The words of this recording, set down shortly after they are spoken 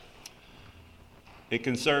it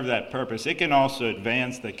can serve that purpose. It can also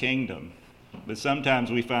advance the kingdom. But sometimes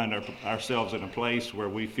we find ourselves in a place where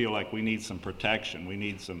we feel like we need some protection. We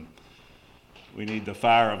need the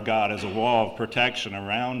fire of God as a wall of protection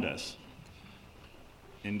around us.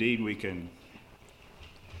 Indeed, we can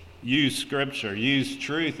use Scripture, use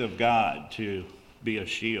truth of God to be a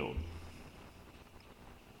shield.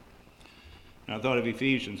 And I thought of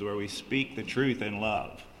Ephesians, where we speak the truth in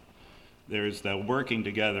love. There's the working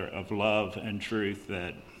together of love and truth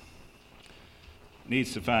that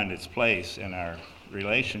needs to find its place in our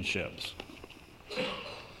relationships.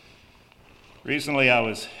 Recently, I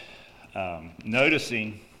was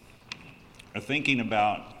noticing or thinking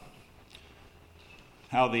about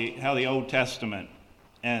how the Old Testament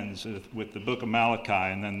ends with the book of Malachi,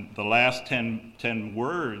 and then the last 10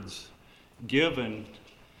 words given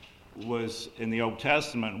was in the Old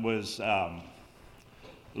Testament was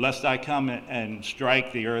lest I come and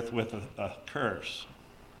strike the earth with a curse.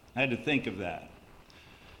 I had to think of that.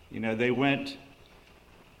 They went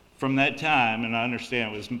from that time, and I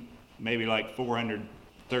understand it was maybe like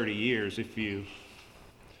 430 years. If you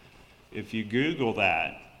Google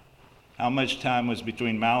that, how much time was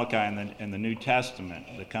between Malachi and the New Testament,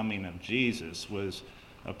 the coming of Jesus, was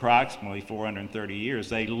approximately 430 years.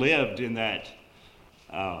 They lived in that,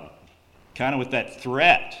 kind of with that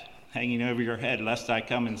threat hanging over your head, lest I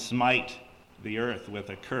come and smite the earth with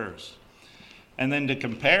a curse. And then to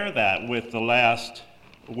compare that with the last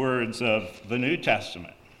words of the New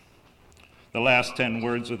Testament, the last 10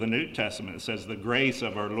 words of the New Testament, it says, "The grace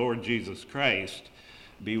of our Lord Jesus Christ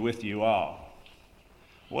be with you all."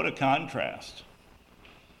 What a contrast.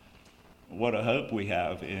 What a hope we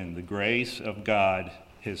have in the grace of God,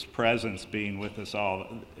 His presence being with us all.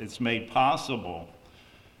 It's made possible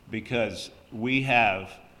because we have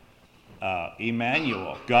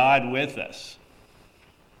Emmanuel, God with us.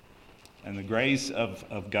 And the grace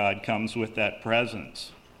of God comes with that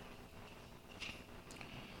presence.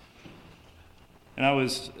 And I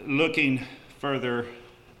was looking further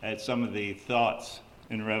at some of the thoughts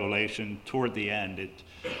in Revelation toward the end.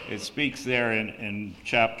 It speaks there in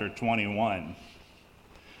chapter 21.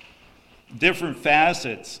 Different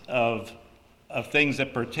facets of things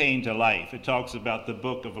that pertain to life. It talks about the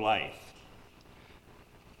book of life.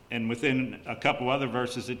 And within a couple other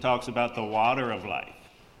verses, it talks about the water of life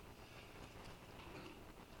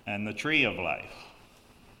and the tree of life.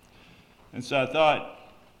 And so I thought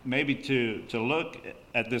maybe to look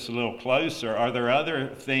at this a little closer. Are there other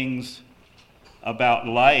things about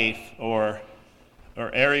life or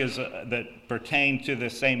areas that pertain to the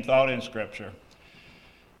same thought in Scripture?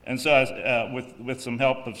 And so with some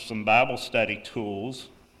help of some Bible study tools,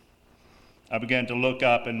 I began to look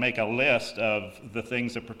up and make a list of the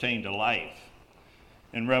things that pertain to life.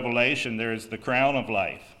 In Revelation, there's the crown of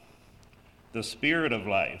life, the spirit of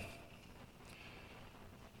life.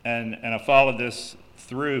 And I followed this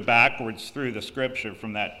backwards through the Scripture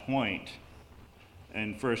from that point.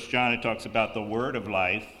 In 1 John, it talks about the word of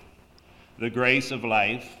life, the grace of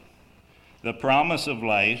life, the promise of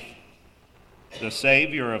life, the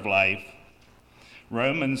Savior of life.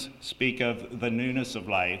 Romans speak of the newness of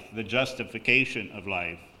life, the justification of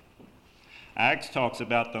life. Acts talks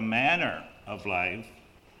about the manner of life,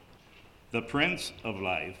 the Prince of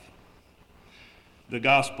life. The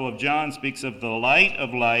Gospel of John speaks of the light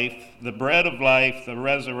of life, the bread of life, the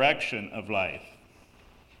resurrection of life.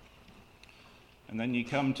 And then you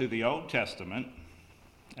come to the Old Testament,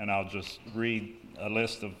 and I'll just read a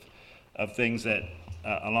list of things that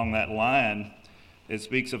along that line. It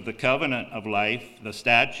speaks of the covenant of life, the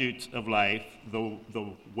statutes of life, the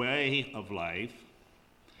way of life,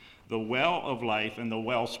 the well of life, and the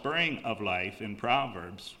wellspring of life in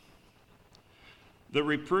Proverbs. The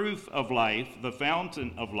reproof of life, the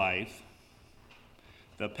fountain of life,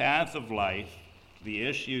 the path of life, the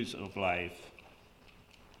issues of life,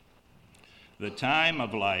 the time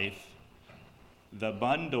of life, the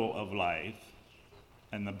bundle of life,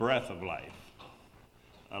 and the breath of life.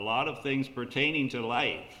 A lot of things pertaining to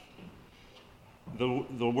life.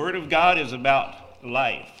 The Word of God is about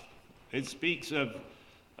life. It speaks of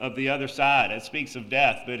the other side. It speaks of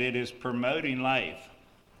death, but it is promoting life.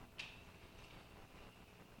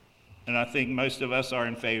 And I think most of us are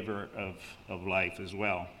in favor of life as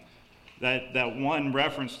well. That one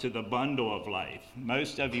reference to the bundle of life,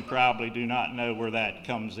 most of you probably do not know where that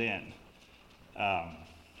comes in.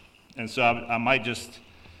 And so I might just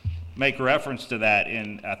make reference to that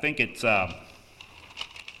I think it's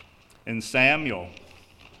in Samuel,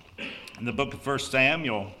 in the book of 1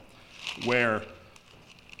 Samuel, where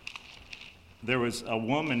there was a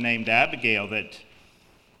woman named Abigail that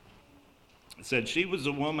said she was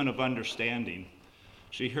a woman of understanding.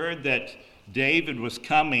 She heard that David was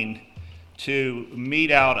coming to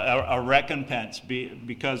mete out a recompense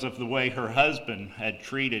because of the way her husband had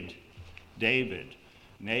treated David,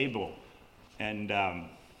 Nabal. And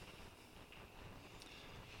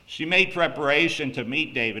she made preparation to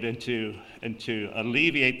meet David and to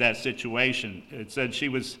alleviate that situation. It said she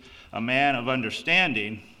was a man of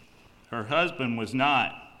understanding. Her husband was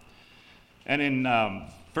not. And in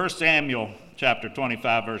 1 Samuel chapter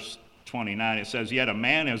 25, verse 29, it says, "Yet a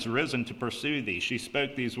man has risen to pursue thee." She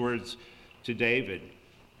spoke these words to David,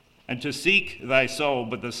 "and to seek thy soul,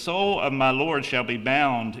 but the soul of my Lord shall be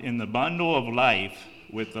bound in the bundle of life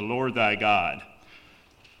with the Lord thy God.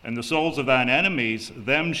 And the souls of thine enemies,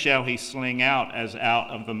 them shall he sling out as out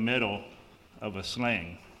of the middle of a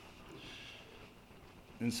sling."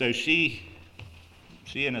 And so she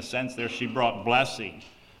in a sense there, she brought blessing.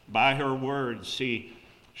 By her words,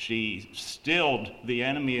 she stilled the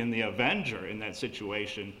enemy and the avenger in that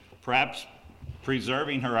situation, perhaps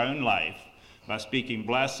preserving her own life by speaking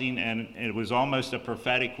blessing, and it was almost a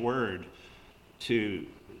prophetic word to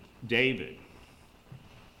David.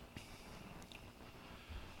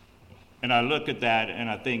 And I look at that and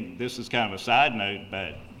I think this is kind of a side note,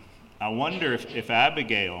 but I wonder if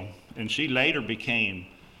Abigail, and she later became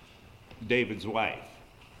David's wife.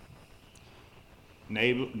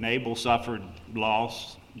 Nabal suffered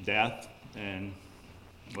loss, death, and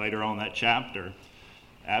later on that chapter,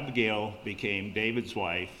 Abigail became David's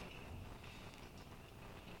wife.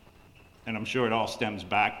 And I'm sure it all stems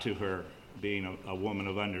back to her being a woman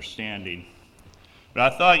of understanding.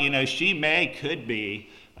 But I thought, she could be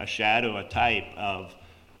a shadow, a type of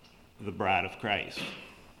the bride of Christ.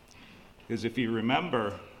 Because if you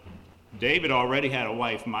remember, David already had a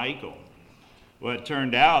wife, Michal. Well, it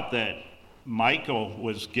turned out that Michal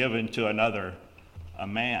was given to a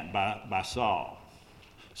man by Saul.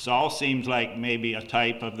 Saul seems like maybe a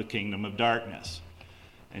type of the kingdom of darkness,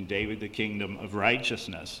 and David the kingdom of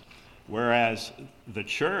righteousness. Whereas the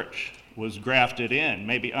church was grafted in,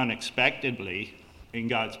 maybe unexpectedly, in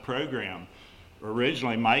God's program.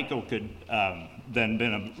 Originally, Michal could then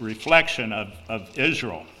been a reflection of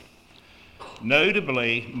Israel.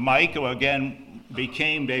 Notably, Michal again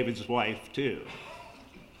became David's wife too.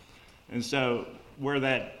 And so where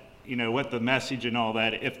that, what the message and all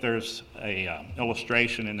that, if there's a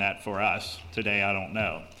illustration in that for us today, I don't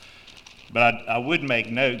know. But I would make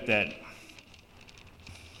note that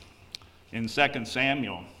in 2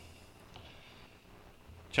 Samuel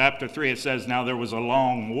chapter 3, it says, "Now there was a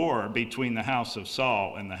long war between the house of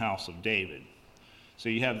Saul and the house of David." So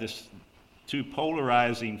you have this two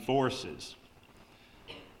polarizing forces.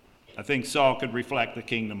 I think Saul could reflect the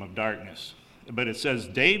kingdom of darkness. But it says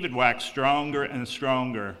David waxed stronger and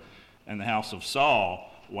stronger, and the house of Saul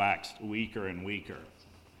waxed weaker and weaker.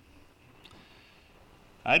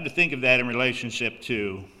 I had to think of that in relationship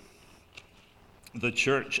to the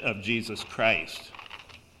church of Jesus Christ.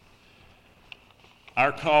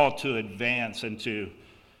 Our call to advance and to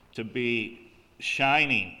be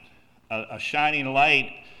shining, a shining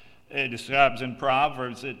light, it describes in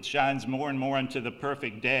Proverbs, it shines more and more into the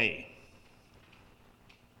perfect day.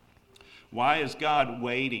 Why is God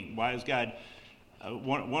waiting? Why is God,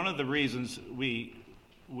 one of the reasons we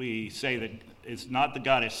say that it's not that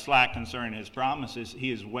God is slack concerning his promises, he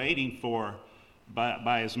is waiting for,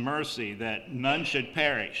 by his mercy, that none should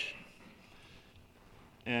perish.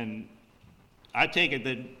 And I take it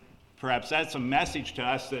that perhaps that's a message to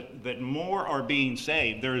us that more are being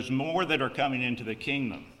saved. There's more that are coming into the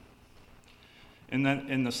kingdom.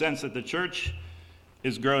 In the sense that the church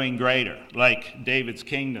is growing greater, like David's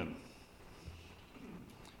kingdom,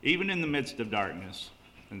 even in the midst of darkness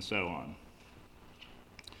and so on.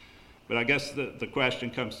 But I guess the question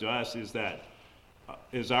comes to us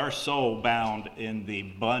is our soul bound in the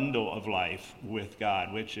bundle of life with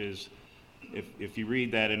God, which is, if you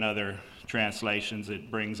read that in other translations,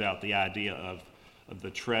 it brings out the idea of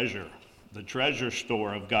the treasure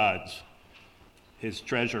store of God's, his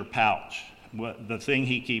treasure pouch, the thing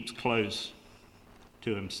he keeps close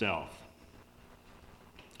to himself.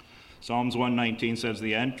 Psalms 119 says,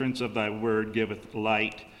 "The entrance of thy word giveth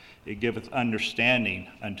light, it giveth understanding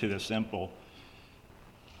unto the simple."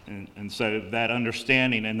 And so that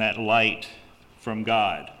understanding and that light from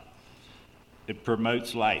God, it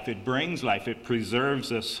promotes life, it brings life, it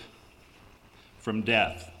preserves us from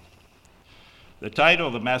death. The title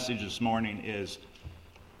of the message this morning is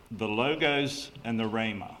 "The Logos and the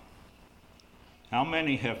Ramah." How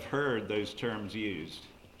many have heard those terms used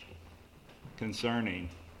concerning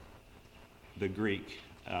the Greek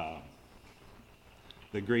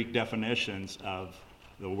definitions of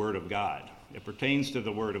the Word of God? It pertains to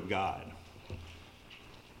the Word of God.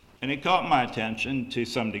 And it caught my attention to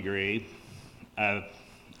some degree. I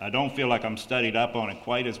don't feel like I'm studied up on it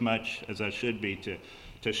quite as much as I should be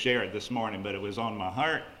to share it this morning, but it was on my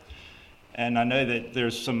heart. And I know that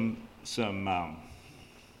there's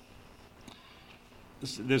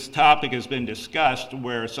this topic has been discussed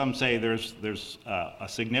where some say there's a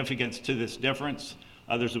significance to this difference.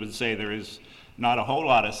 Others would say there is not a whole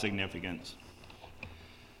lot of significance.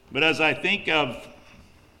 But as I think of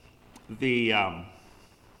the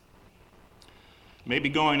maybe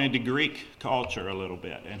going into Greek culture a little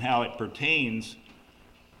bit and how it pertains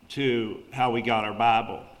to how we got our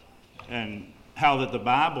Bible and how that the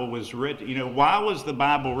Bible was written. Why was the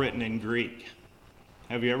Bible written in Greek?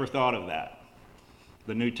 Have you ever thought of that?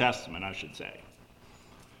 The New Testament, I should say.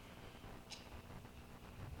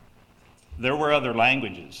 There were other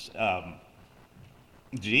languages.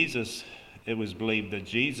 It was believed that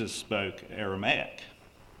Jesus spoke Aramaic.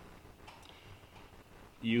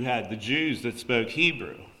 You had the Jews that spoke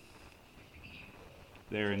Hebrew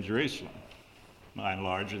there in Jerusalem, by and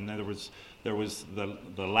large, and there was the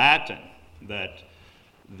Latin that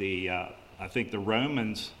I think the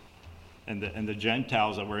Romans and the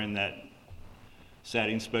Gentiles that were in that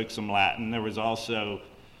setting spoke some Latin. There was also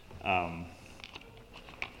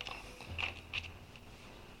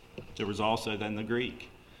then the Greek.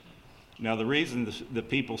 Now, the reason the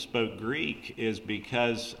people spoke Greek is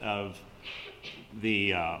because of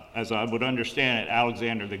as I would understand it,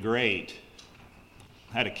 Alexander the Great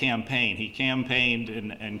had a campaign. He campaigned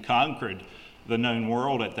and conquered the known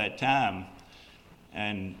world at that time.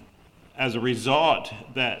 And as a result,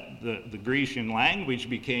 that the Grecian language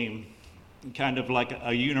became kind of like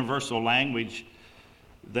a universal language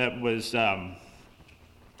that was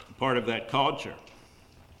part of that culture.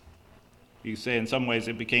 You say in some ways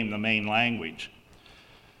it became the main language.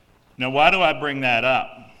 Now, why do I bring that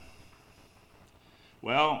up?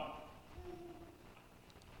 Well,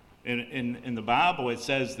 in the Bible it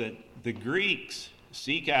says that the Greeks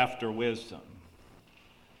seek after wisdom.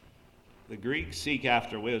 The Greeks seek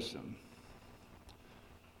after wisdom.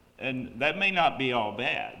 And that may not be all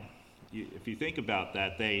bad. If you think about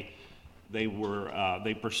that, they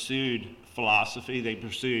pursued philosophy. They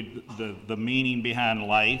pursued the meaning behind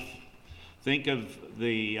life. Think of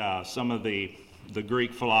some of the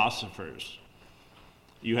Greek philosophers.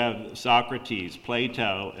 You have Socrates,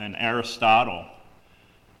 Plato, and Aristotle.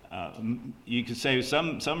 You could say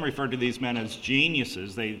some refer to these men as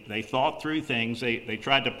geniuses. They thought through things. They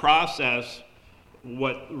tried to process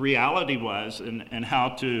what reality was and how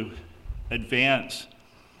to advance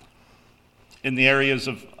in the areas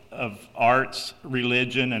of arts,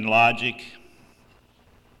 religion, and logic.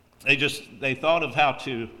 They thought of how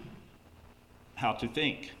to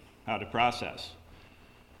think, how to process.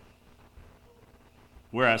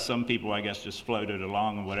 Whereas some people, I guess, just floated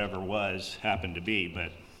along and whatever happened to be.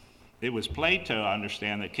 But it was Plato, I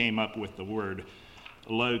understand, that came up with the word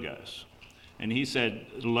logos. And he said,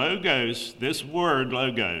 logos, this word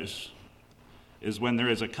logos, is when there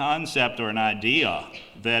is a concept or an idea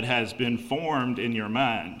that has been formed in your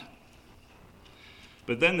mind.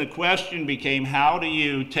 But then the question became, how do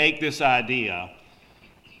you take this idea?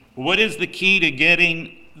 What is the key to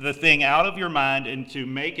getting the thing out of your mind and to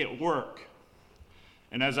make it work?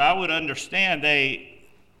 And as I would understand,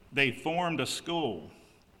 they formed a school.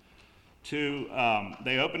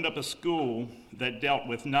 They opened up a school that dealt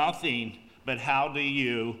with nothing but how do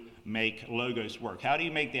you make logos work? How do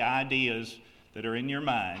you make the ideas that are in your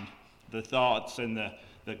mind, the thoughts and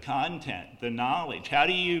the content, the knowledge, how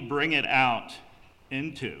do you bring it out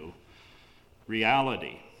into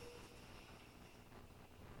reality?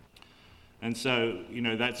 And so,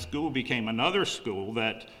 that school became another school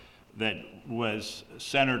that was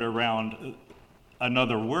centered around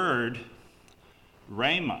another word,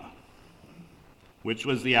 Ramah, which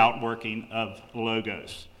was the outworking of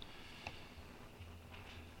logos.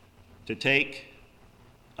 To take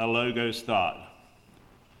a logos thought,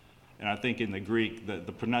 and I think in the Greek, the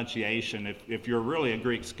pronunciation, if you're really a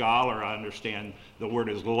Greek scholar, I understand the word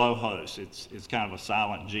is logos. It's kind of a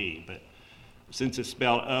silent G, but since it's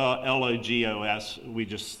spelled Logos, we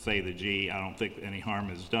just say the G. I don't think any harm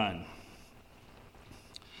is done.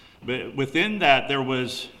 But within that, there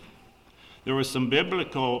was some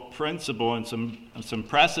biblical principle and some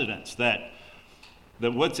precedents that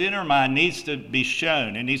what's in our mind needs to be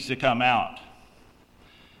shown. It needs to come out.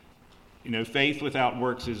 Faith without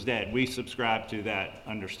works is dead. We subscribe to that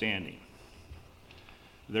understanding.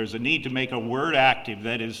 There's a need to make a word active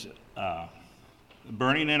that is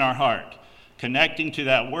burning in our heart, connecting to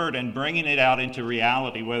that word and bringing it out into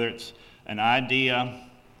reality, whether it's an idea,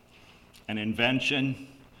 an invention,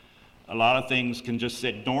 a lot of things can just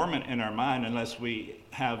sit dormant in our mind unless we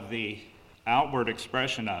have the outward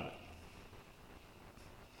expression of it.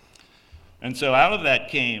 And so out of that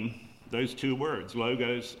came those two words,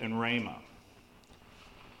 logos and Ramah.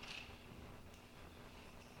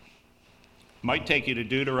 Might take you to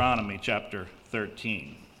Deuteronomy chapter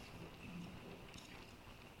 13.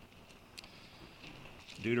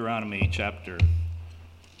 Deuteronomy chapter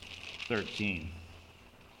 13.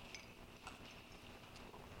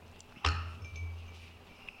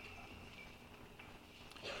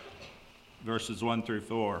 Verses 1 through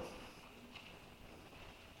 4.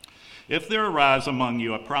 If there arise among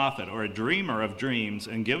you a prophet or a dreamer of dreams,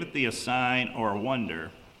 and giveth thee a sign or a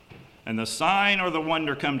wonder, and the sign or the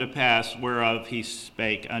wonder come to pass whereof he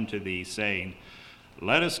spake unto thee, saying,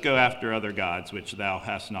 Let us go after other gods which thou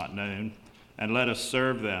hast not known, and let us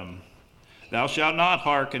serve them. Thou shalt not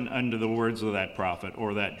hearken unto the words of that prophet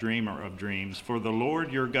or that dreamer of dreams, for the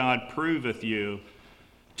Lord your God proveth you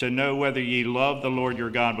to know whether ye love the Lord your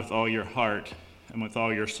God with all your heart and with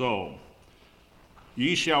all your soul.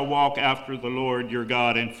 Ye shall walk after the Lord your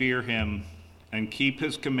God and fear him, and keep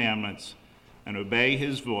his commandments, and obey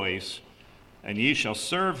his voice, and ye shall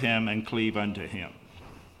serve him and cleave unto him.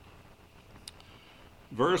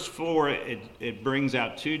 Verse 4, it brings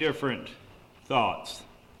out two different thoughts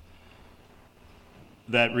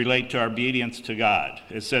that relate to our obedience to God.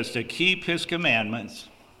 It says to keep his commandments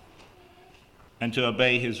and to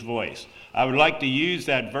obey his voice. I would like to use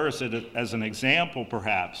that verse as an example,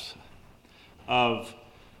 perhaps, of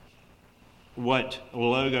what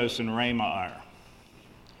logos and Ramah are.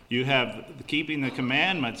 You have keeping the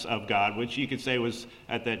commandments of God, which you could say was,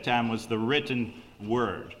 at that time, was the written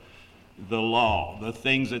word, the law, the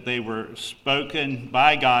things that they were spoken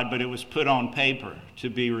by God, but it was put on paper to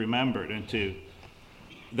be remembered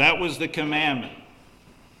that was the commandment.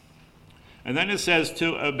 And then it says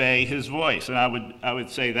to obey his voice. And I would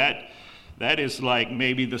say that is like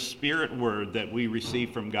maybe the spirit word that we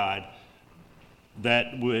receive from God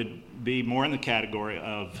that would be more in the category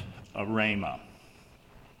of a Ramah.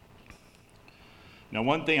 Now,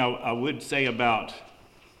 one thing I would say about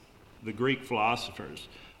the Greek philosophers,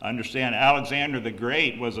 I understand Alexander the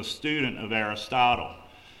Great was a student of Aristotle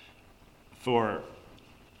for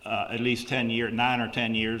at least 9 or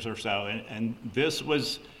 10 years or so. And this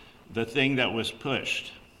was the thing that was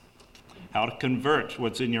pushed, how to convert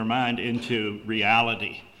what's in your mind into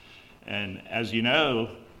reality. And as you know,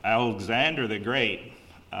 Alexander the Great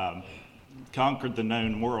conquered the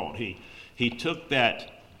known world. He took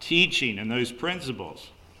that teaching and those principles,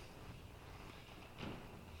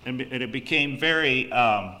 and it became very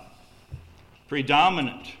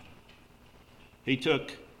predominant. He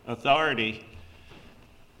took authority.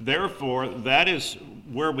 Therefore, that is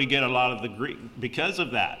where we get a lot of the Greek. Because of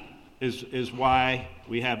that is why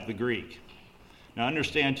we have the Greek. Now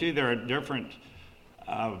understand too, there are different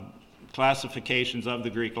classifications of the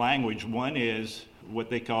Greek language. One is what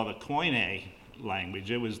they call the Koine language.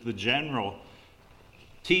 It was the general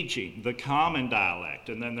teaching, the common dialect,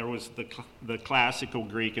 and then there was the classical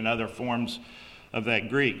Greek and other forms of that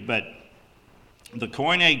Greek. But the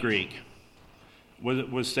Koine Greek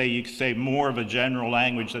was you could say more of a general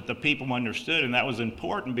language that the people understood, and that was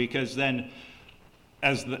important because then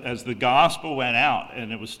as the gospel went out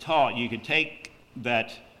and it was taught, you could take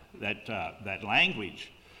that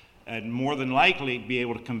language and more than likely be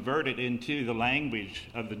able to convert it into the language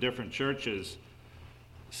of the different churches.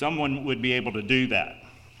 Someone would be able to do that.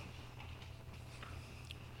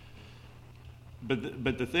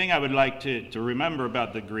 But the thing I would like to remember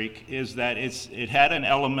about the Greek is that it had an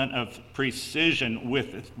element of precision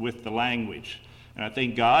with the language. And I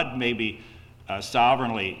think God maybe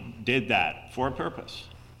sovereignly did that for a purpose.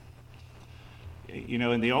 You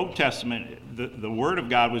know, in the Old Testament, the Word of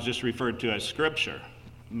God was just referred to as Scripture.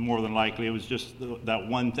 More than likely, it was just that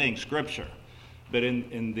one thing, Scripture. But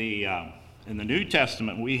in the New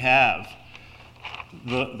Testament, we have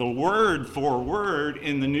the word for word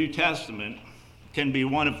in the New Testament can be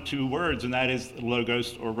one of two words, and that is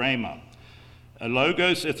logos or Ramah. A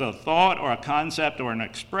logos is a thought or a concept or an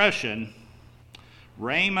expression.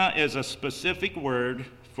 Ramah is a specific word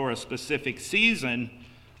for a specific season,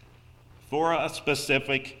 for a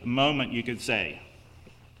specific moment, you could say.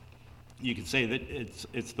 You could say that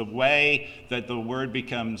it's the way that the word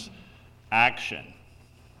becomes action,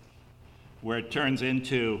 where it turns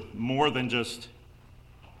into more than just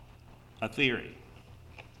a theory.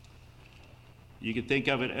 You could think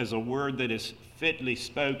of it as a word that is fitly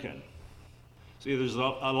spoken. See, there's a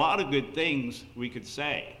lot of good things we could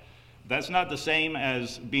say. That's not the same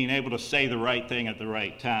as being able to say the right thing at the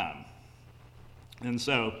right time. And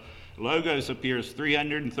so Logos appears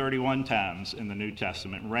 331 times in the New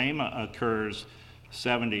Testament. Ramah occurs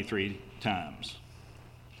 73 times.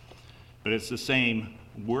 But it's the same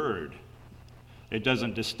word. It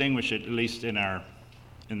doesn't distinguish it, at least at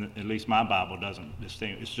least my Bible doesn't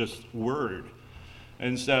distinguish. It's just word.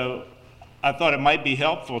 And so I thought it might be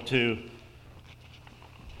helpful to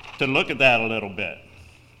look at that a little bit.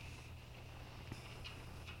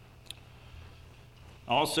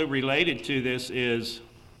 Also related to this is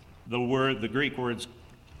the Greek words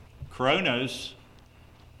chronos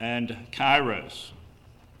and kairos.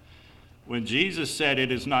 When Jesus said,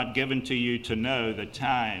 "It is not given to you to know the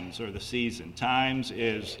times or the season," times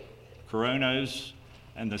is chronos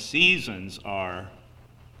and the seasons are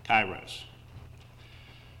kairos.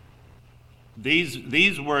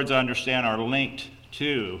 These words, I understand, are linked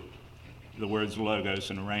to the words logos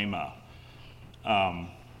and Ramah.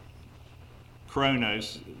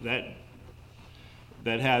 Chronos, that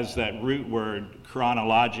has that root word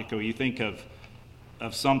chronological. You think of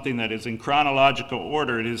something that is in chronological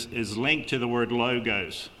order, it is linked to the word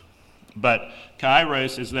logos. But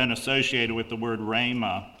kairos is then associated with the word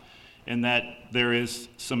Ramah, in that there is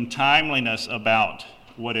some timeliness about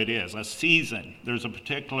what it is, a season. There's a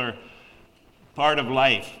particular part of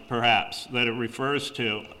life, perhaps, that it refers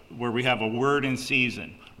to where we have a word in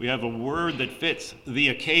season. We have a word that fits the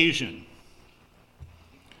occasion,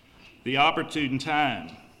 the opportune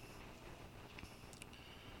time.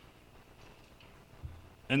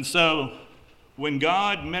 And so when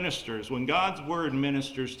God's word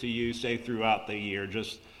ministers to you, say throughout the year,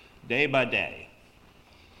 just day by day,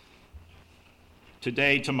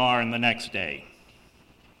 today, tomorrow, and the next day,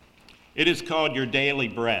 it is called your daily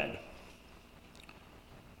bread.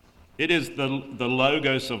 It is the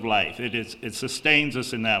logos of life. It sustains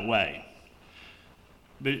us in that way.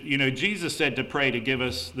 But, Jesus said to pray to give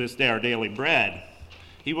us this day our daily bread.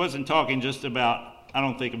 He wasn't talking just about, I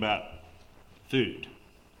don't think, about food.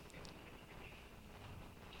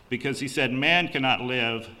 Because he said man cannot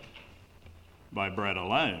live by bread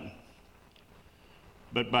alone,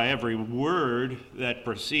 but by every word that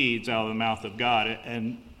proceeds out of the mouth of God.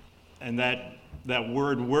 And that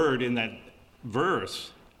word in that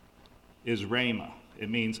verse is Ramah.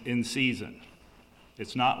 It means in season.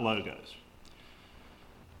 It's not logos.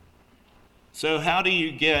 So how do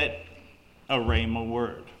you get a Ramah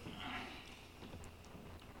word?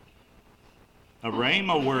 A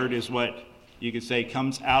Ramah word is what you could say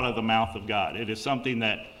comes out of the mouth of God. It is something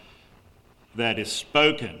that is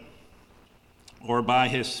spoken or by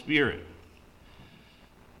his Spirit.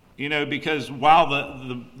 Because while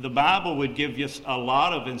the Bible would give us a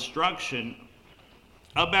lot of instruction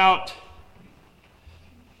about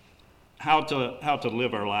how to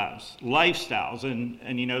live our lives, lifestyles,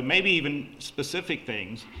 and maybe even specific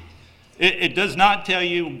things, it does not tell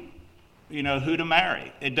you, who to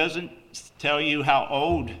marry. It doesn't tell you how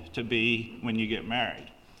old to be when you get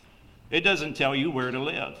married. It doesn't tell you where to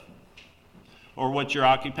live or what your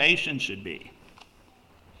occupation should be.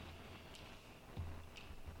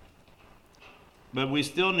 But we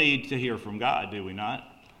still need to hear from God, do we not?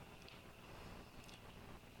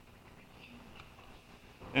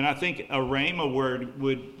 And I think a Ramah word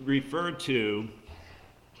would refer to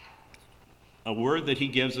a word that he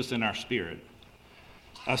gives us in our spirit,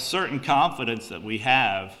 a certain confidence that we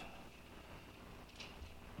have,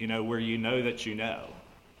 where you know that you know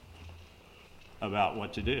about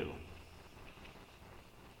what to do.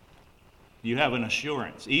 You have an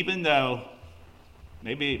assurance, even though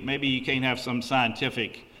maybe you can't have some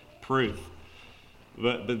scientific proof,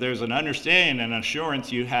 but there's an understanding and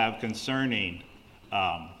assurance you have concerning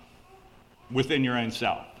within your own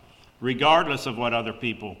self, regardless of what other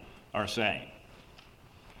people are saying.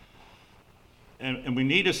 And we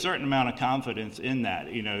need a certain amount of confidence in that,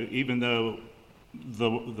 even though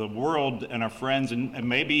the world and our friends and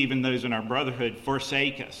maybe even those in our brotherhood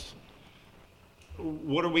forsake us.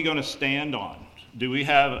 What are we going to stand on? Do we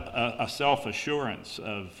have a self-assurance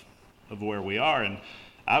of where we are? And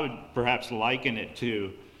I would perhaps liken it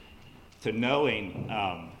to knowing,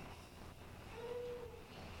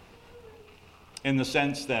 in the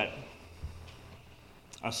sense that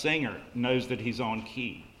a singer knows that he's on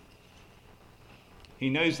key. He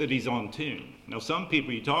knows that he's on tune. Now, some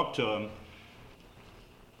people, you talk to them,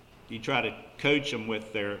 you try to coach them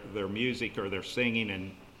with their music or their singing,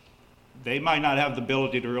 and they might not have the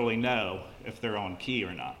ability to really know if they're on key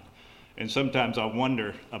or not. And sometimes I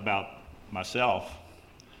wonder about myself.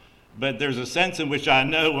 But there's a sense in which I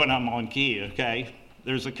know when I'm on key, okay?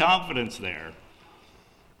 There's a confidence there,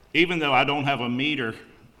 even though I don't have a meter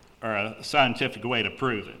or a scientific way to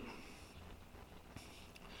prove it.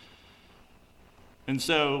 And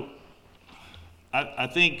so I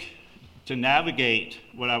think to navigate,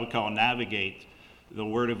 what I would call navigate the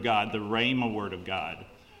Word of God, the Ramah Word of God,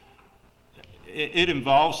 it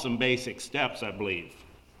involves some basic steps, I believe,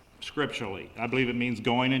 scripturally. I believe it means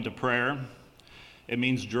going into prayer. It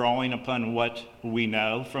means drawing upon what we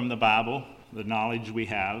know from the Bible, the knowledge we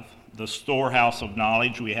have, the storehouse of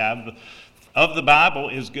knowledge we have of the Bible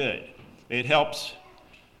is good. It helps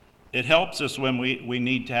us when we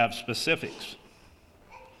need to have specifics.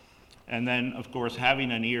 And then, of course,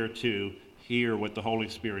 having an ear to hear what the Holy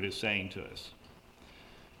Spirit is saying to us.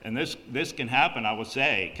 And this can happen, I would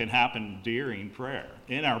say, can happen during prayer.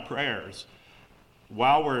 In our prayers,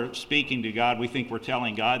 while we're speaking to God, we think we're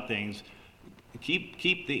telling God things.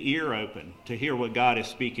 Keep the ear open to hear what God is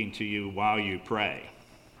speaking to you while you pray.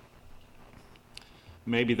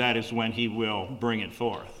 Maybe that is when he will bring it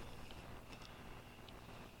forth.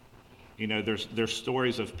 You know, there's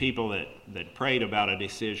stories of people that prayed about a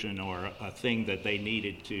decision or a thing that they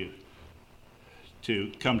needed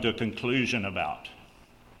to come to a conclusion about.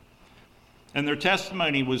 And their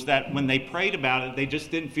testimony was that when they prayed about it, they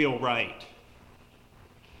just didn't feel right.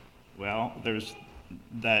 Well,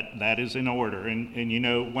 that is in order. And you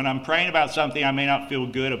know, when I'm praying about something, I may not feel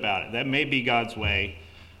good about it. That may be God's way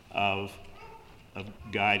of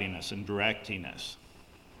guiding us and directing us.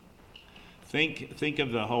 Think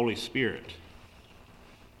of the Holy Spirit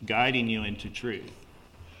guiding you into truth.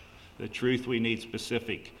 The truth we need,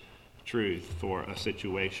 specific truth for a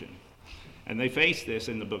situation. And they face this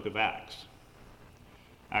in the book of Acts.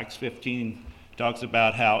 Acts 15 talks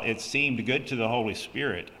about how it seemed good to the Holy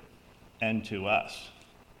Spirit and to us.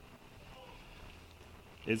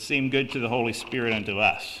 It seemed good to the Holy Spirit and to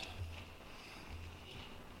us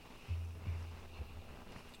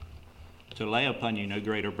to lay upon you no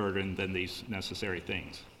greater burden than these necessary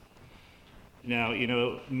things. Now, you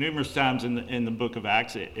know, numerous times in the book of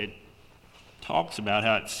Acts, it talks about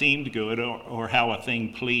how it seemed good or how a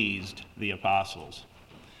thing pleased the apostles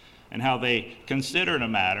and how they considered a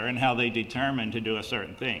matter and how they determined to do a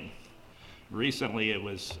certain thing. Recently, it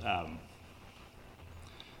was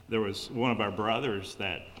there was one of our brothers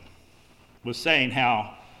that was saying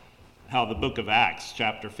how the book of Acts,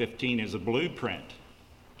 chapter 15, is a blueprint.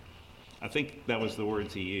 I think that was the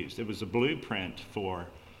words he used. It was a blueprint for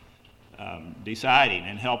deciding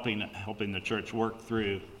and helping the church work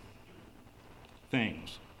through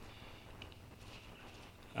things.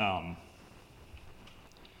 I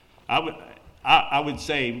would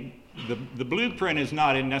say the blueprint is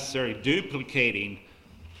not in necessarily duplicating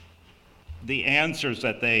the answers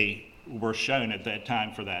that they were shown at that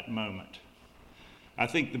time for that moment. I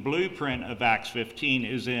think the blueprint of Acts 15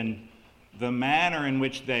 is in the manner in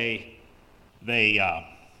which they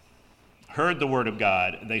heard the Word of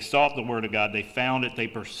God, they sought the Word of God, they found it, they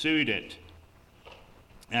pursued it,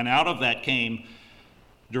 and out of that came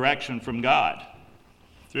direction from God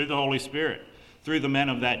through the Holy Spirit, through the men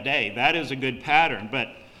of that day. That is a good pattern,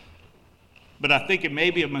 but I think it may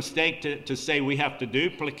be a mistake to say we have to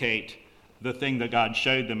duplicate the thing that God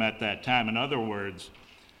showed them at that time. In other words,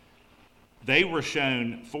 they were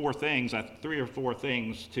shown three or four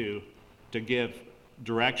things to give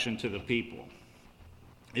direction to the people.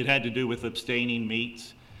 It had to do with abstaining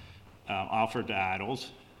meats offered to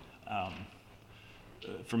idols,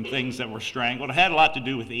 from things that were strangled. It had a lot to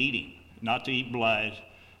do with eating, not to eat blood,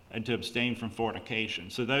 and to abstain from fornication.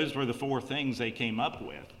 So those were the four things they came up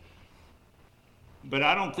with. But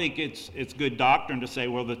I don't think it's good doctrine to say,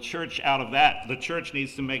 well, the church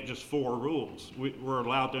needs to make just 4 rules. We're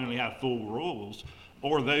allowed to only have 4 rules,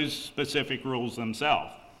 or those specific rules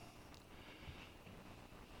themselves.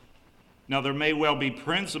 Now, there may well be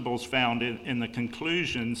principles found in the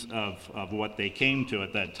conclusions of what they came to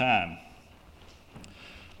at that time.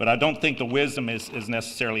 But I don't think the wisdom is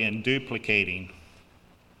necessarily in duplicating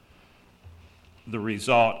the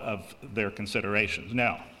result of their considerations.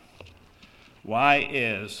 Now, why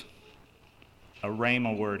is a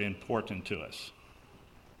Ramah word important to us?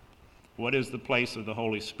 What is the place of the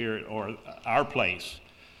Holy Spirit, or our place,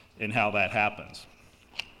 in how that happens?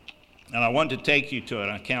 And I want to take you to an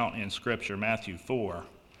account in Scripture, Matthew 4,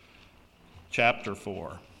 chapter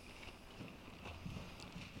 4.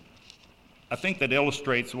 I think that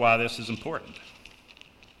illustrates why this is important.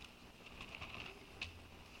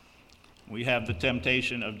 We have the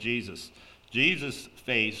temptation of Jesus. Jesus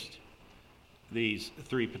faced these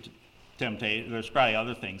 3 temptations. There's probably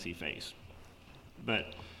other things he faced.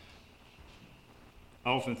 But I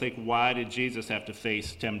often think, why did Jesus have to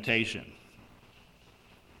face temptation?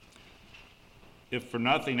 If for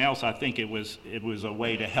nothing else, I think it was a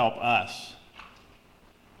way to help us.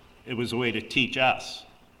 It was a way to teach us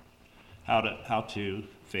how to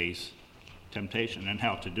face temptation and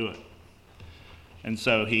how to do it. And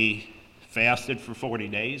so he fasted for 40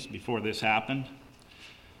 days before this happened.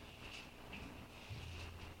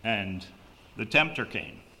 And the tempter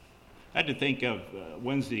came. I had to think of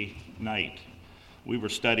Wednesday night. We were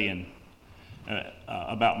studying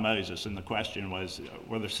about Moses, and the question was,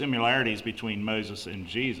 were there similarities between Moses and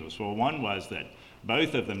Jesus? Well, one was that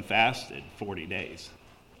both of them fasted 40 days.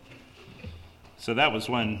 So that was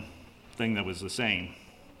one thing that was the same.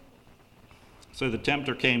 So the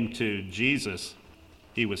tempter came to Jesus.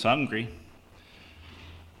 He was hungry.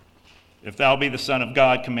 If thou be the Son of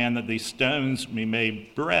God, command that these stones be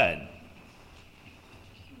made bread.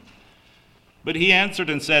 But he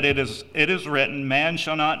answered and said, It is written, man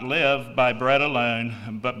shall not live by bread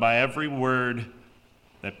alone, but by every word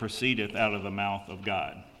that proceedeth out of the mouth of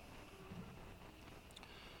God.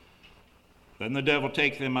 Then the devil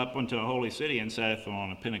taketh him up unto a holy city, and setteth him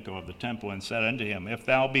on a pinnacle of the temple, and said unto him, If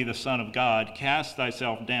thou be the Son of God, cast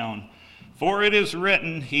thyself down, for it is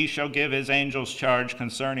written, He shall give his angels charge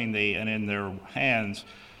concerning thee, and in their hands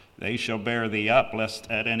they shall bear thee up,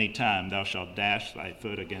 lest at any time thou shalt dash thy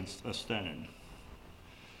foot against a stone.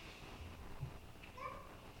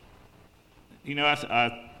 You know,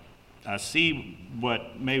 I see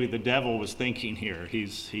what maybe the devil was thinking here.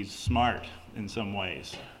 He's smart in some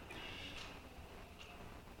ways.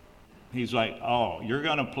 He's like, oh, you're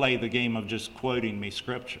going to play the game of just quoting me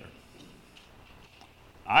scripture.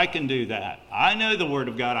 I can do that. I know the Word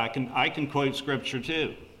of God. I can quote scripture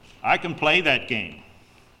too. I can play that game.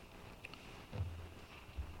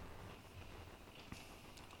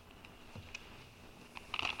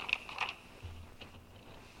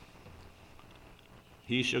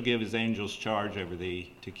 He shall give his angels charge over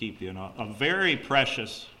thee to keep thee in all. A very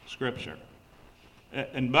precious scripture.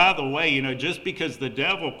 And by the way, you know, just because the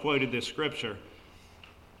devil quoted this scripture,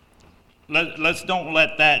 let's don't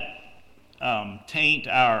let that taint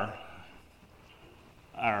our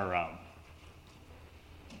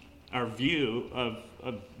view of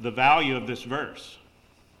the value of this verse.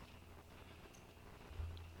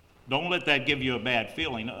 Don't let that give you a bad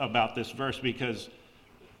feeling about this verse, because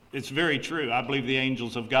it's very true. I believe the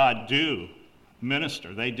angels of God do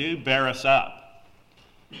minister. They do bear us up.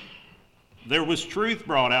 There was truth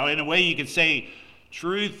brought out. In a way, you could say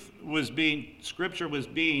Scripture was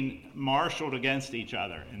being marshaled against each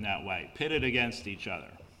other in that way, pitted against each other.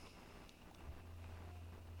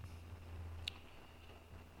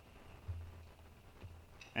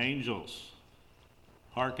 Angels,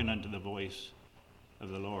 hearken unto the voice of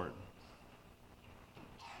the Lord,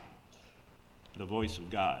 the voice of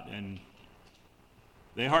God. And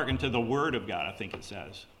they hearken to the word of God, I think it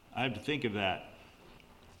says. I have to think of that.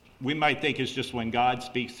 We might think it's just when God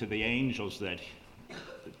speaks to the angels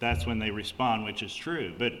that's when they respond, which is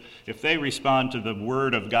true. But if they respond to the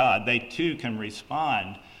word of God, they too can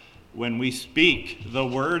respond when we speak the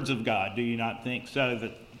words of God. Do you not think so,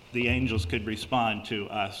 that the angels could respond to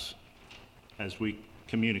us as we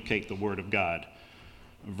communicate the word of God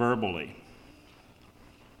verbally?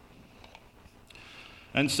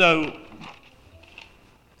 And so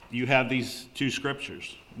you have these two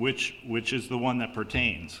scriptures. Which is the one that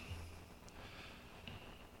pertains?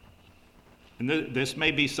 And this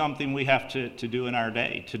may be something we have to do in our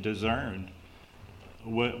day, to discern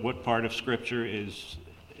what part of Scripture is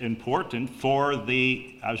important for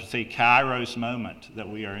the, I should say, kairos moment that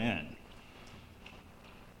we are in.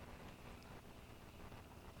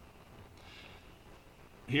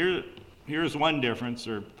 Here's one difference,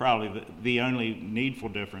 or probably the only needful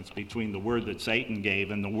difference between the word that Satan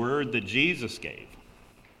gave and the word that Jesus gave,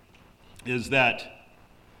 is that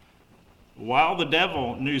while the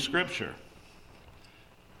devil knew Scripture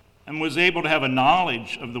and was able to have a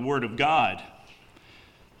knowledge of the Word of God,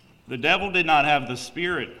 the devil did not have the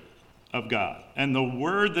Spirit of God. And the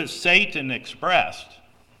word that Satan expressed,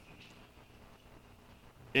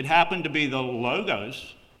 it happened to be the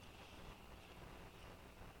Logos,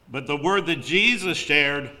 but the word that Jesus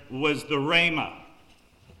shared was the Ramah.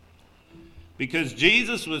 Because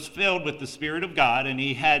Jesus was filled with the Spirit of God, and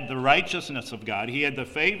he had the righteousness of God. He had the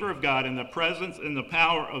favor of God and the presence and the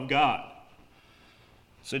power of God.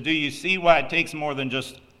 So do you see why it takes more than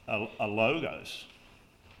just a Logos?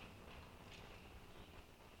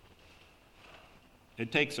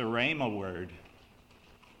 It takes a Ramah word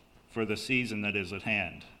for the season that is at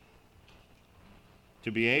hand.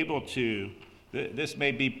 To be able to, this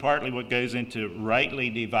may be partly what goes into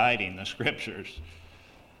rightly dividing the Scriptures.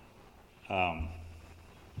 2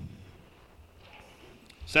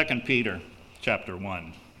 Peter chapter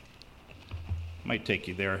 1. Might take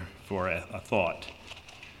you there for a thought.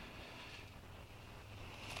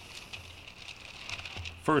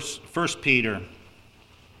 First Peter.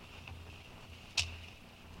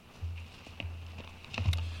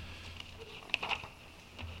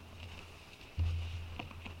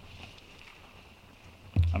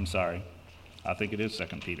 I'm sorry. I think it is 2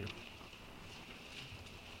 Peter.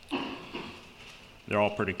 They're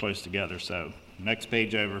all pretty close together. So next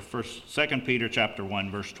page over, 2 Peter chapter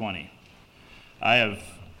 1, verse 20.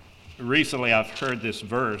 Recently I've heard this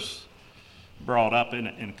verse brought up in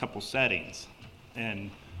a couple settings, and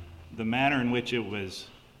the manner in which it was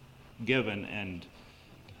given, and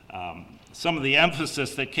some of the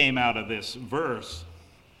emphasis that came out of this verse,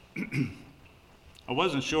 I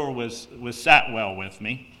wasn't sure was sat well with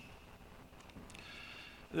me.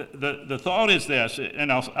 The thought is this,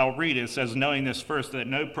 and I'll read it. It says, knowing this first, that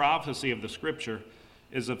no prophecy of the Scripture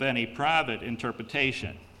is of any private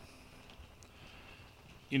interpretation.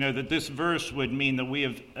 You know, that this verse would mean that we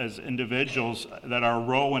have, as individuals, that our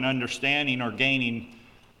role in understanding or gaining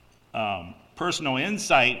personal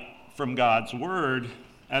insight from God's Word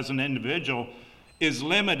as an individual is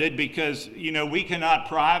limited because, you know, we cannot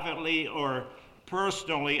privately or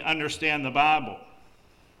personally understand the Bible,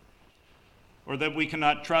 or that we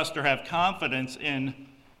cannot trust or have confidence in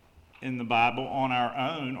the Bible on our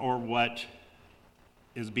own, or what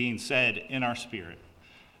is being said in our spirit,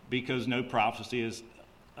 because no prophecy is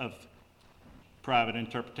of private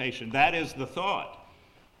interpretation. That is the thought.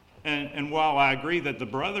 And while I agree that the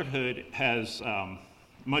brotherhood has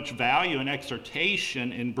much value and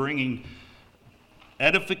exhortation in bringing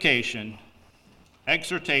edification,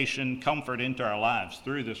 exhortation, comfort into our lives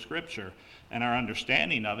through the Scripture and our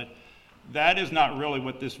understanding of it, that is not really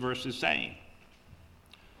what this verse is saying.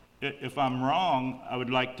 If I'm wrong, I would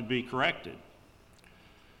like to be corrected.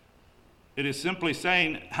 It is simply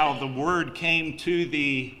saying how the word came to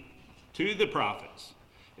the prophets.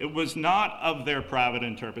 It was not of their private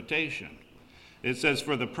interpretation. It says,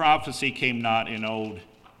 for the prophecy came not in old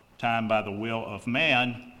time by the will of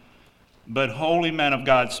man, but holy men of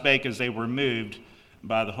God spake as they were moved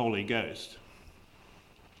by the Holy Ghost.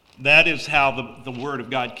 That is how the word of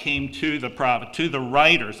God came to the prophet, to the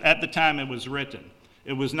writers at the time it was written.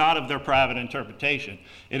 It was not of their private interpretation.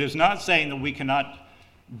 It is not saying that we cannot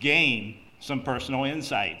gain some personal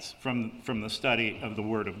insights from the study of the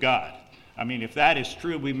Word of God. I mean, if that is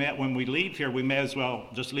true, when we leave here, we may as well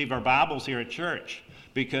just leave our Bibles here at church,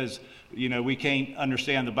 because, you know, we can't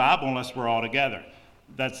understand the Bible unless we're all together.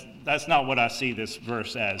 That's not what I see this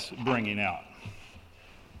verse as bringing out.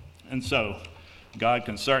 And so, God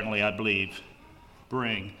can certainly, I believe,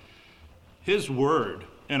 bring His Word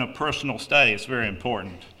in a personal study. It's very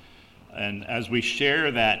important. And as we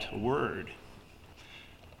share that Word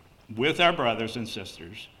with our brothers and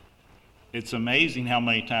sisters, it's amazing how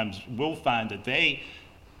many times we'll find that they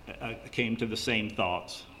came to the same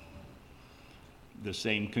thoughts, the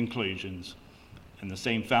same conclusions, and the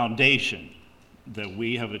same foundation that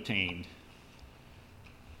we have attained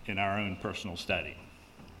in our own personal study.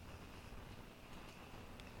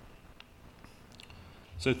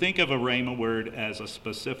 So think of a Ramah word as a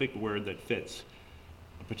specific word that fits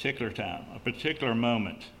a particular time, a particular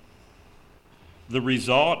moment. The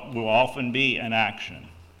result will often be an action.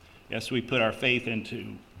 Yes, we put our faith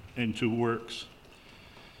into works.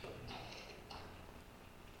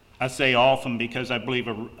 I say often because I believe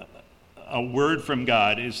a word from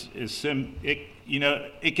God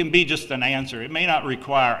it can be just an answer. It may not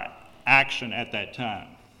require action at that time,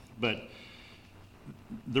 but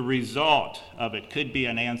the result of it could be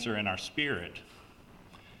an answer in our spirit.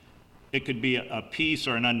 It could be a peace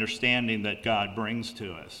or an understanding that God brings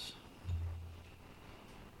to us,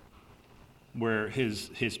 where his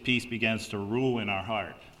peace begins to rule in our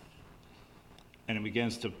heart, and it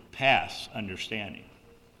begins to pass understanding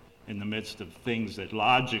in the midst of things that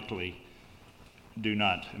logically do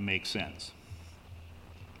not make sense.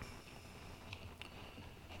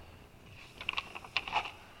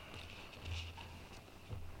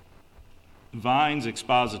 Vine's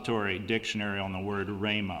expository dictionary on the word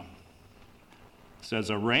Ramah says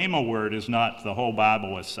a Ramah word is not the whole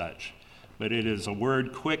Bible as such, but it is a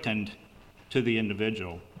word quickened to the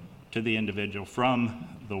individual from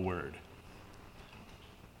the word.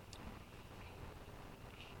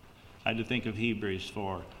 I had to think of Hebrews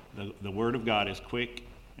 4. The word of God is quick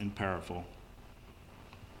and powerful.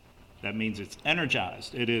 That means it's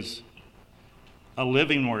energized. It is a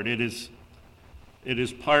living word. It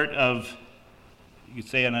is part of, you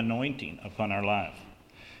could say, an anointing upon our life.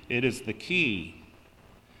 It is the key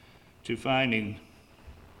to finding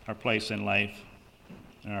our place in life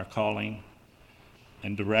and our calling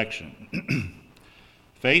and direction.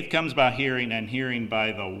 Faith comes by hearing, and hearing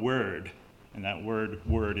by the word. And that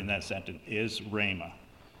word in that sentence is Ramah.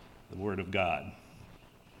 the Word of God.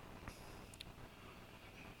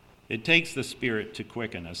 It takes the Spirit to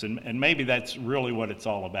quicken us, and maybe that's really what it's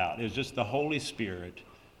all about, is just the Holy Spirit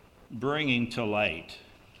bringing to light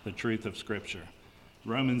the truth of Scripture.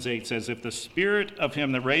 Romans 8 says, if the Spirit of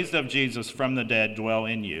him that raised up Jesus from the dead dwell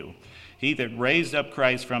in you, he that raised up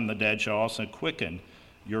Christ from the dead shall also quicken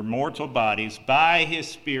your mortal bodies by his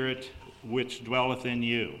Spirit which dwelleth in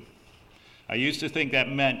you. I used to think that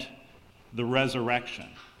meant the resurrection,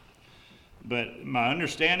 but my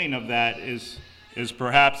understanding of that is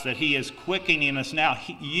perhaps that he is quickening us now.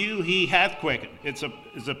 He hath quickened. It's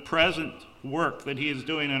a present work that he is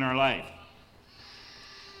doing in our life.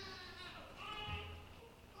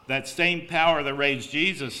 That same power that raised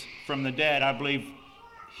Jesus from the dead, I believe,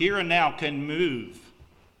 here and now can move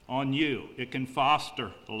on you. It can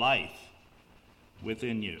foster life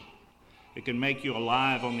within you. It can make you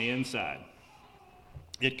alive on the inside.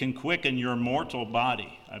 It can quicken your mortal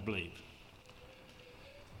body, I believe,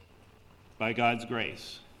 by God's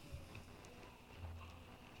grace.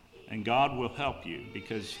 And God will help you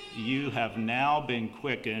because you have now been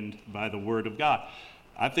quickened by the Word of God.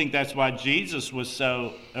 I think that's why Jesus was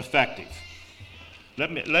so effective.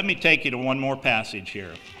 Let me take you to one more passage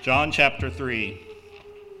here. John chapter 3.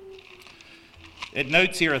 It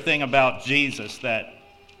notes here a thing about Jesus that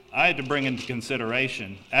I had to bring into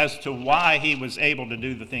consideration as to why he was able to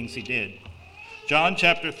do the things he did. John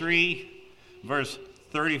chapter 3, verse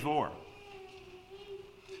 34.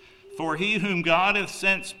 For he whom God hath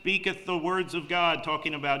sent speaketh the words of God,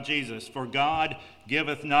 talking about Jesus. For God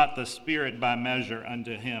giveth not the Spirit by measure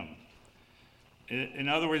unto him. In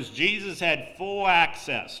other words, Jesus had full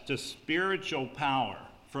access to spiritual power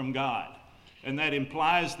from God. And that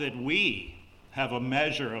implies that we have a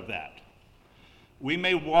measure of that. We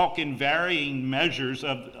may walk in varying measures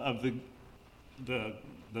of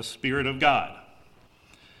the Spirit of God.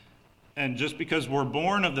 And just because we're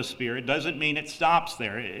born of the Spirit doesn't mean it stops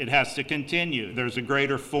there. It has to continue. There's a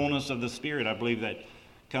greater fullness of the Spirit, I believe, that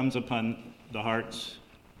comes upon the hearts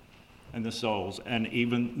and the souls and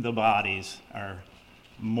even the bodies, our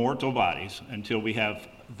mortal bodies, until we have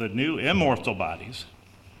the new immortal bodies.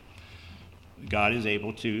 God is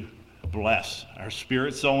able to bless our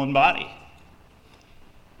spirit, soul, and body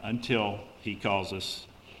until he calls us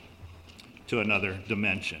to another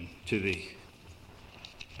dimension, to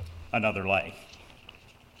another life,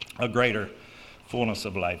 a greater fullness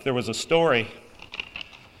of life. There was a story,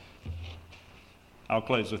 I'll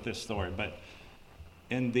close with this story, but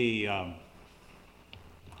in the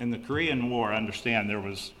Korean War, I understand there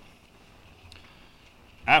was,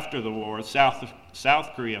 after the war, South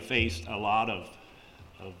Korea faced a lot of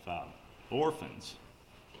orphans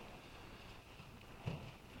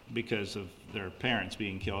because of their parents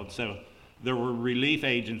being killed. So there were relief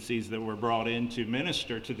agencies that were brought in to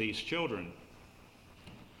minister to these children.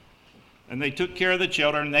 And they took care of the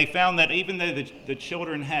children, and they found that even though the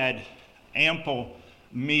children had ample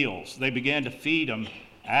meals, they began to feed them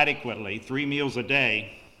adequately, 3 meals a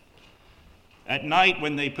day. At night,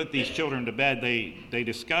 when they put these children to bed, they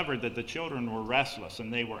discovered that the children were restless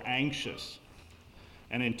and they were anxious.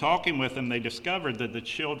 And in talking with them, they discovered that the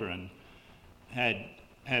children had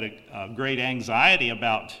a great anxiety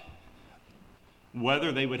about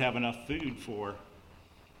whether they would have enough food for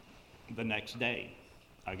the next day.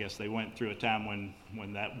 I guess they went through a time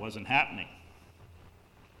when that wasn't happening.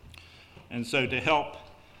 And so to help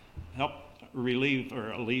relieve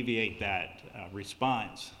or alleviate that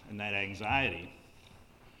response and that anxiety,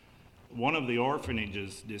 one of the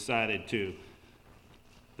orphanages decided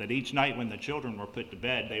that each night when the children were put to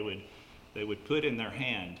bed, they would put in their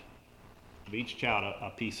hand of each child a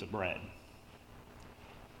piece of bread.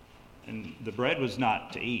 And the bread was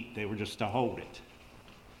not to eat, they were just to hold it.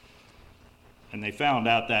 And they found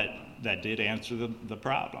out that did answer the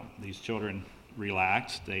problem. These children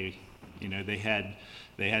relaxed. They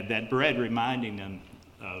had that bread reminding them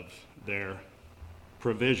of their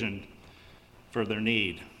provision for their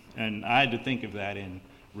need. And I had to think of that in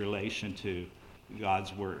relation to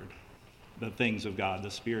God's Word, the things of God,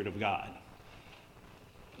 the Spirit of God.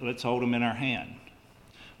 Let's hold them in our hand.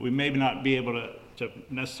 We may not be able to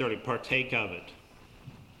necessarily partake of it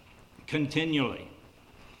continually,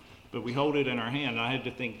 but we hold it in our hand. I had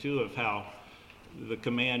to think too of how the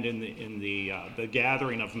command in the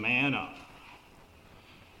gathering of manna,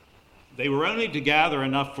 they were only to gather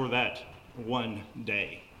enough for that one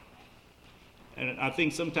day. And I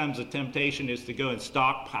think sometimes the temptation is to go and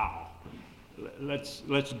stockpile.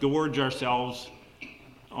 Let's gorge ourselves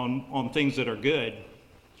on things that are good,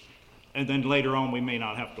 and then later on we may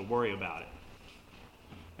not have to worry about it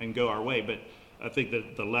and go our way. But I think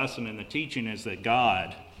that the lesson and the teaching is that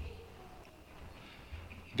God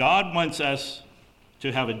God wants us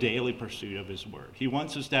to have a daily pursuit of his word. He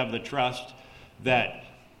wants us to have the trust that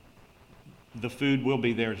the food will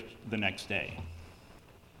be there the next day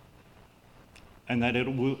and that it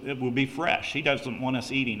will be fresh. He doesn't want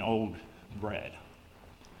us eating old bread.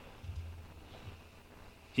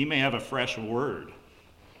 He may have a fresh word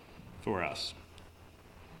for us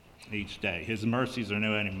each day. His mercies are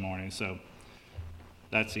new every morning. So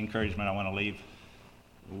that's the encouragement I want to leave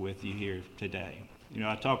with you here today. You know,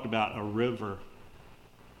 I talked about a river,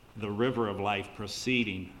 the river of life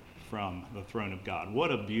proceeding from the throne of God.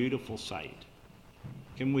 What a beautiful sight.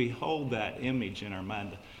 Can we hold that image in our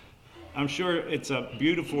mind? I'm sure it's a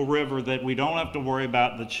beautiful river that we don't have to worry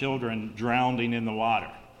about the children drowning in the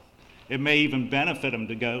water. It may even benefit them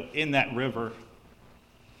to go in that river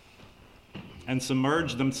and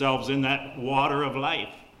submerge themselves in that water of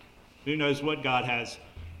life. Who knows what God has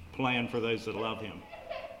planned for those that love him.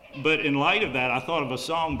 But in light of that, I thought of a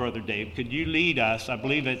song, Brother Dave. Could you lead us? I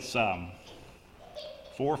believe it's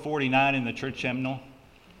 449 in the church hymnal.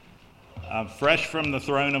 Fresh from the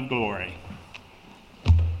throne of glory.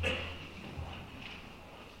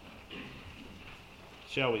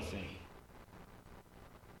 Shall we sing?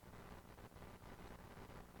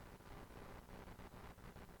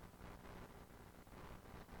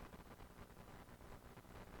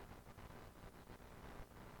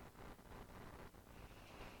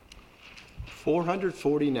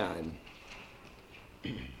 $449.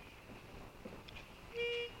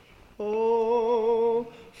 Oh,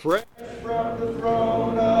 fresh